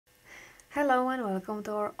Hello and welcome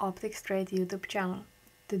to our Optics Trade YouTube channel.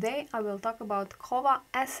 Today I will talk about Kowa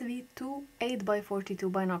SV2 8x42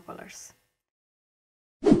 binoculars.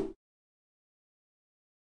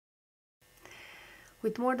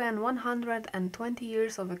 With more than 120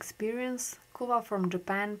 years of experience, Kowa from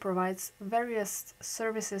Japan provides various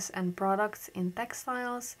services and products in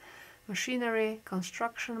textiles, machinery,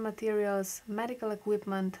 construction materials, medical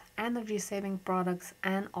equipment, energy-saving products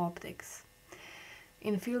and optics.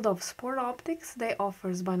 In field of sport optics, they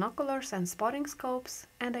offer binoculars and spotting scopes,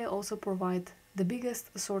 and they also provide the biggest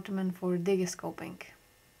assortment for digiscoping.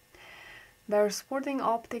 Their sporting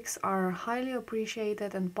optics are highly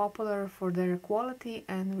appreciated and popular for their quality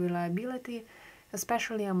and reliability,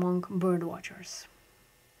 especially among birdwatchers.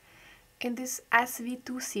 In this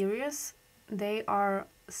SV2 series, there are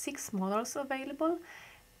 6 models available,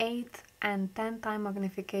 8 and 10 time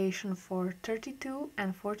magnification for 32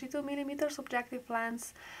 and 42 mm objective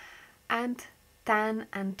lens, and 10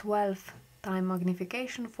 and 12 time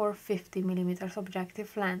magnification for 50 mm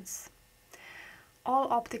objective lens. All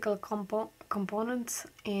optical components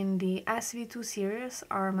in the SV2 series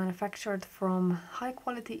are manufactured from high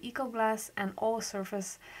quality eco glass, and all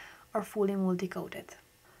surfaces are fully multi-coated.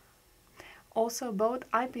 Also, both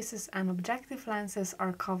eyepieces and objective lenses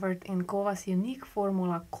are covered in Kowa's unique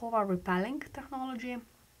formula Kowa repelling technology.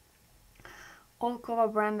 All Kowa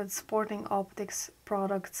branded sporting optics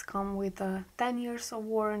products come with a 10 years of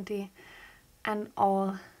warranty, and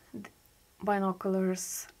all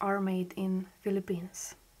binoculars are made in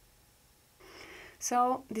Philippines.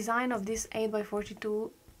 So, design of this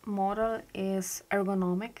 8x42 model is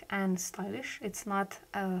ergonomic and stylish. It's not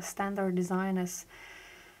a standard design as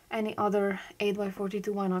any other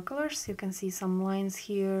 8x42 binoculars. You can see some lines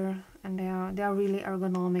here, and they are really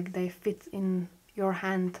ergonomic. They fit in your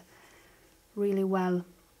hand really well.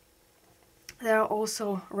 They are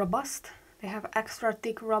also robust. They have extra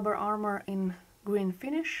thick rubber armor in green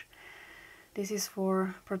finish. This is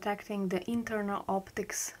for protecting the internal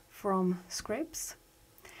optics from scrapes.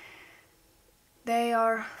 They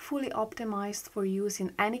are fully optimized for use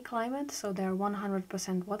in any climate, so they are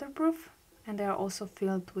 100% waterproof. And they are also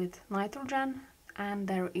filled with nitrogen, and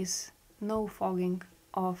there is no fogging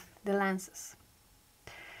of the lenses.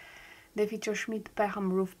 They feature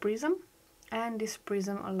Schmidt-Peckham roof prism, and this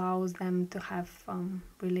prism allows them to have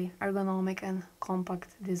really ergonomic and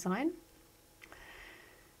compact design.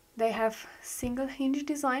 They have single hinge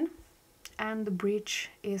design, and the breech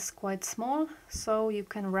is quite small, so you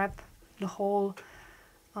can wrap the whole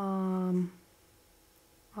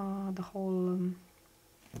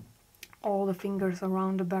all the fingers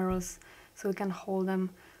around the barrels, so you can hold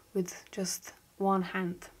them with just one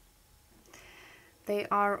hand. They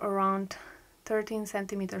are around 13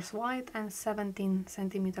 centimeters wide and 17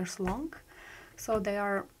 centimeters long, so they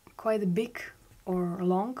are quite big or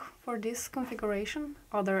long for this configuration.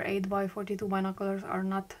 Other 8x42 binoculars are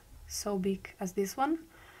not so big as this one.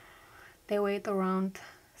 They weigh around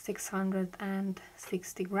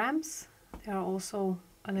 660 grams. They are also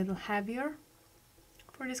a little heavier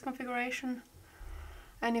for this configuration,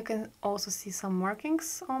 and you can also see some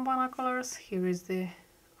markings on binoculars. Here is the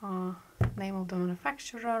name of the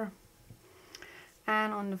manufacturer,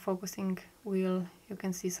 and on the focusing wheel you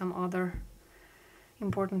can see some other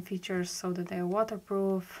important features, so that they are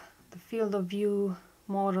waterproof, the field of view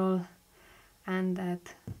model, and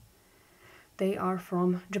that they are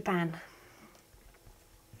from Japan.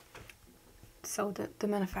 So the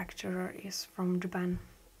manufacturer is from Japan.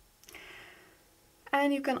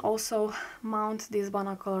 And you can also mount these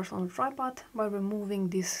binoculars on a tripod by removing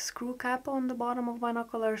this screw cap on the bottom of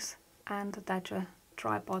binoculars and attach a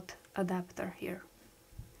tripod adapter here.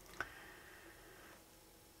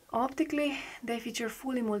 Optically, they feature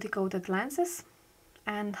fully multi-coated lenses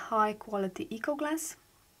and high quality eco glass.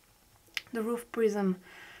 The roof prism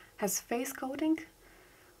has phase coating,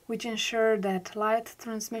 which ensure that light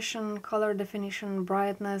transmission, color definition,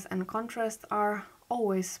 brightness and contrast are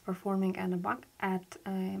always performing at a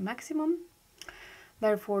maximum.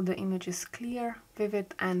 Therefore the image is clear,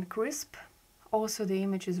 vivid and crisp. Also the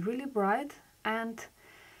image is really bright, and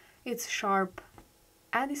it's sharp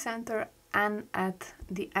at the center and at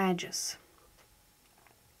the edges.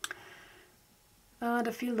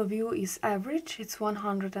 The field of view is average. It's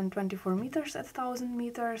 124 meters at 1000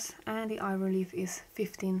 meters, and the eye relief is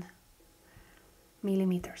 15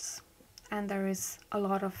 millimeters. And there is a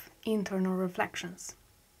lot of internal reflections.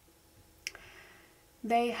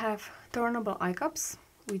 They have turnable eyecups,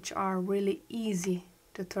 which are really easy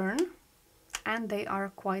to turn, and they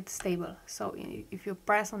are quite stable. So if you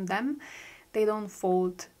press on them, they don't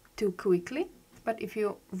fold too quickly, but if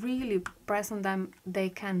you really press on them, they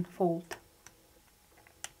can fold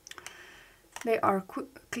They are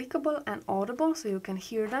clickable and audible, so you can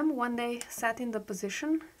hear them when they set in the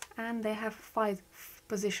position, and they have 5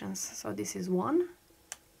 positions. So this is 1,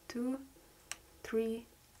 2, 3,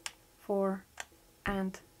 4,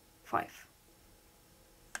 and 5.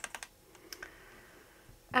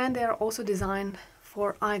 And they are also designed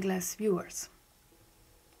for eyeglass viewers.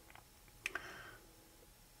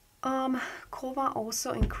 Kowa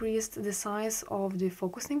also increased the size of the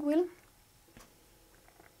focusing wheel,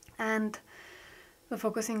 and the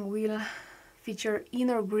focusing wheel feature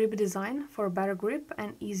inner grip design for better grip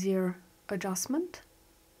and easier adjustment.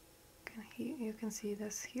 You can see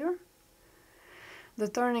this here. The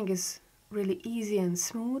turning is really easy and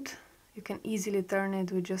smooth. You can easily turn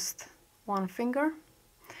it with just one finger.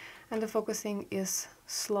 And the focusing is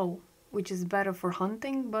slow, which is better for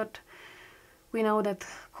hunting, but we know that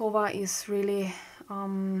Kowa is really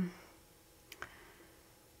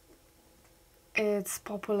it's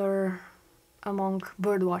popular among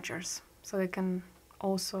bird watchers, so you can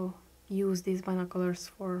also use these binoculars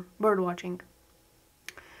for bird watching.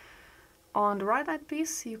 On the right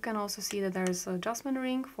eyepiece you can also see that there is an adjustment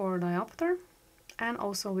ring for diopter, and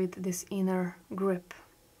also with this inner grip.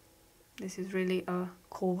 This is really a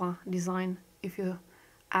Kowa design, if you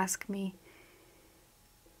ask me.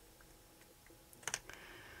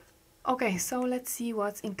 Okay, so let's see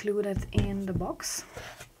what's included in the box.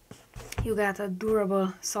 You get a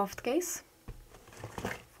durable soft case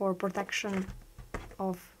for protection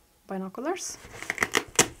of binoculars.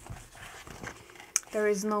 There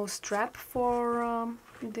is no strap for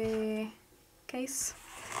the case.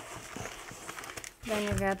 Then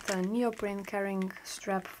you get a neoprene carrying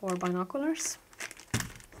strap for binoculars.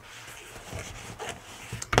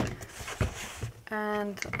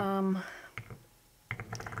 And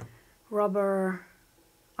rubber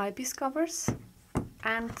eyepiece covers.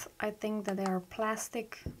 And I think that they are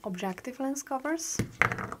plastic objective lens covers.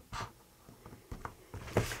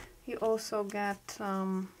 You also get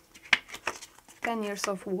 10 years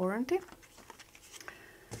of warranty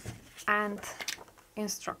and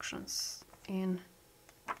instructions in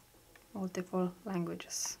multiple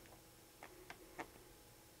languages.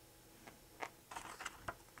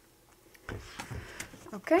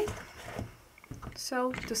 Okay,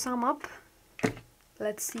 so to sum up,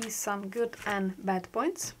 let's see some good and bad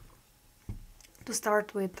points. To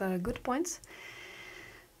start with good points,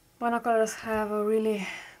 binoculars have a really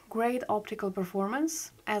great optical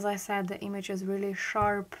performance. As I said, the image is really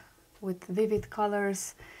sharp with vivid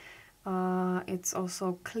colors. It's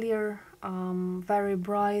also clear, very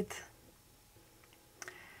bright.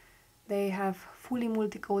 They have fully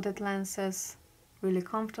multi-coated lenses, really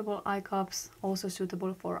comfortable eye cups, also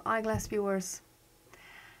suitable for eyeglass viewers.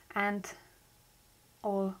 And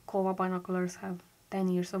all Kowa binoculars have 10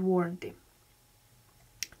 years of warranty.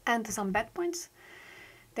 And some bad points.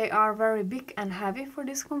 They are very big and heavy for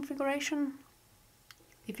this configuration.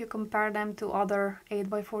 If you compare them to other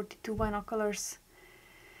 8x42 binoculars,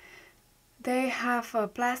 they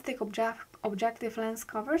have plastic objective lens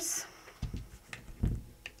covers,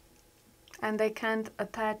 and they can't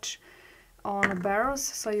attach on barrels,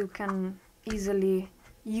 so you can easily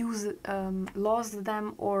lose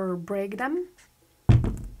them or break them.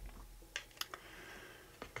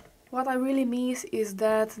 What I really miss is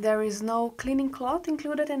that there is no cleaning cloth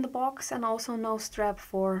included in the box, and also no strap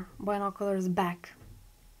for binoculars back.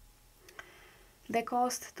 They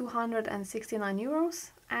cost 269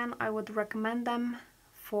 euros, and I would recommend them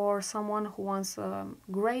for someone who wants a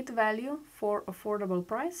great value for affordable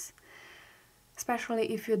price,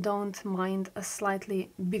 especially if you don't mind a slightly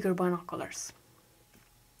bigger binoculars.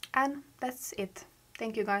 And that's it.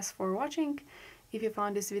 Thank you guys for watching. If you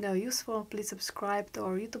found this video useful, please subscribe to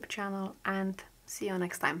our YouTube channel, and see you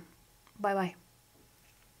next time. Bye bye.